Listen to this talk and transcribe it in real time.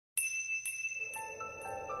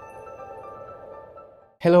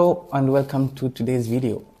Hello and welcome to today's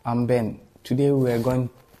video. I'm Ben. Today we are going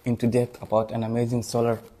into depth about an amazing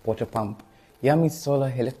solar water pump, Yami's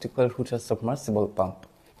solar electrical router submersible pump.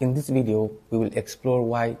 In this video, we will explore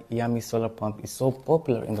why Yami solar pump is so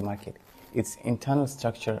popular in the market, its internal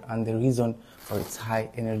structure and the reason for its high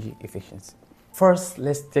energy efficiency. First,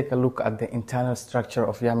 let's take a look at the internal structure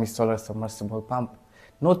of Yami solar submersible pump.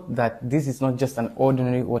 Note that this is not just an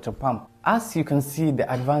ordinary water pump. As you can see,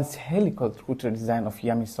 the advanced helical router design of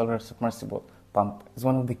Yami solar submersible pump is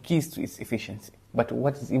one of the keys to its efficiency. But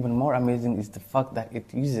what is even more amazing is the fact that it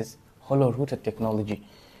uses hollow router technology,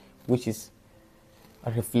 which is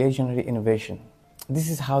a revolutionary innovation. This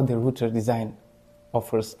is how the router design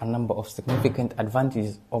offers a number of significant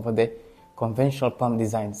advantages over the conventional pump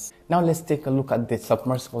designs. Now let's take a look at the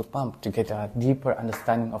submersible pump to get a deeper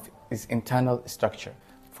understanding of its internal structure.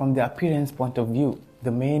 From the appearance point of view, the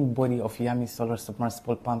main body of Yami solar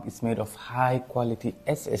submersible pump is made of high quality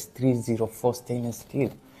SS304 stainless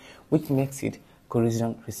steel, which makes it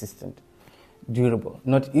corrosion resistant, durable,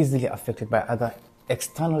 not easily affected by other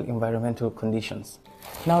external environmental conditions.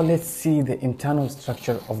 Now let's see the internal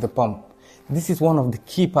structure of the pump. This is one of the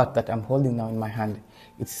key parts that I'm holding now in my hand.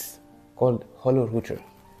 It's called hollow router.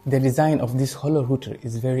 The design of this hollow router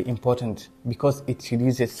is very important because it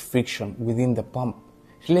reduces friction within the pump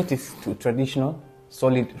relative to traditional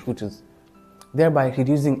solid routers, thereby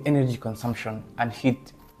reducing energy consumption and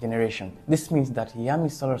heat generation. This means that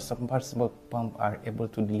Yami solar submersible pump are able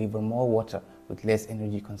to deliver more water with less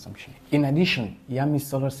energy consumption. In addition, Yami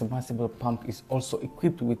solar submersible pump is also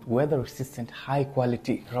equipped with weather-resistant,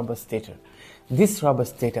 high-quality rubber stator. These rubber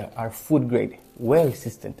stator are food-grade,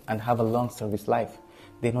 wear-resistant, and have a long service life.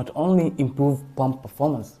 They not only improve pump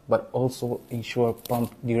performance, but also ensure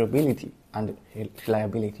pump durability and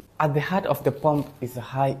reliability. At the heart of the pump is a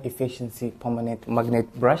high-efficiency permanent magnet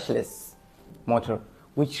brushless motor,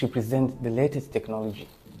 which represents the latest technology.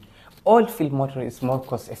 Oil-filled motor is more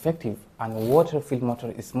cost-effective, and water-filled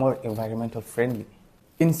motor is more environmental friendly.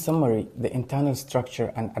 In summary, the internal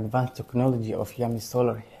structure and advanced technology of Yami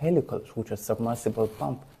solar helical router submersible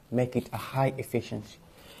pump make it a high-efficiency,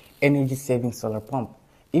 energy-saving solar pump.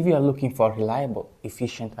 If you are looking for a reliable,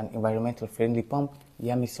 efficient, and environmental friendly pump,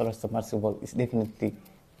 Yami solar submersible is definitely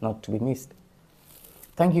not to be missed.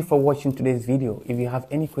 Thank you for watching today's video. If you have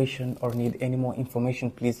any question or need any more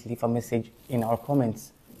information, please leave a message in our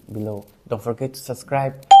comments below. Don't forget to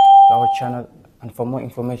subscribe to our channel and for more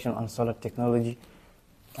information on solar technology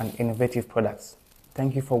and innovative products.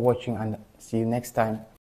 Thank you for watching and see you next time.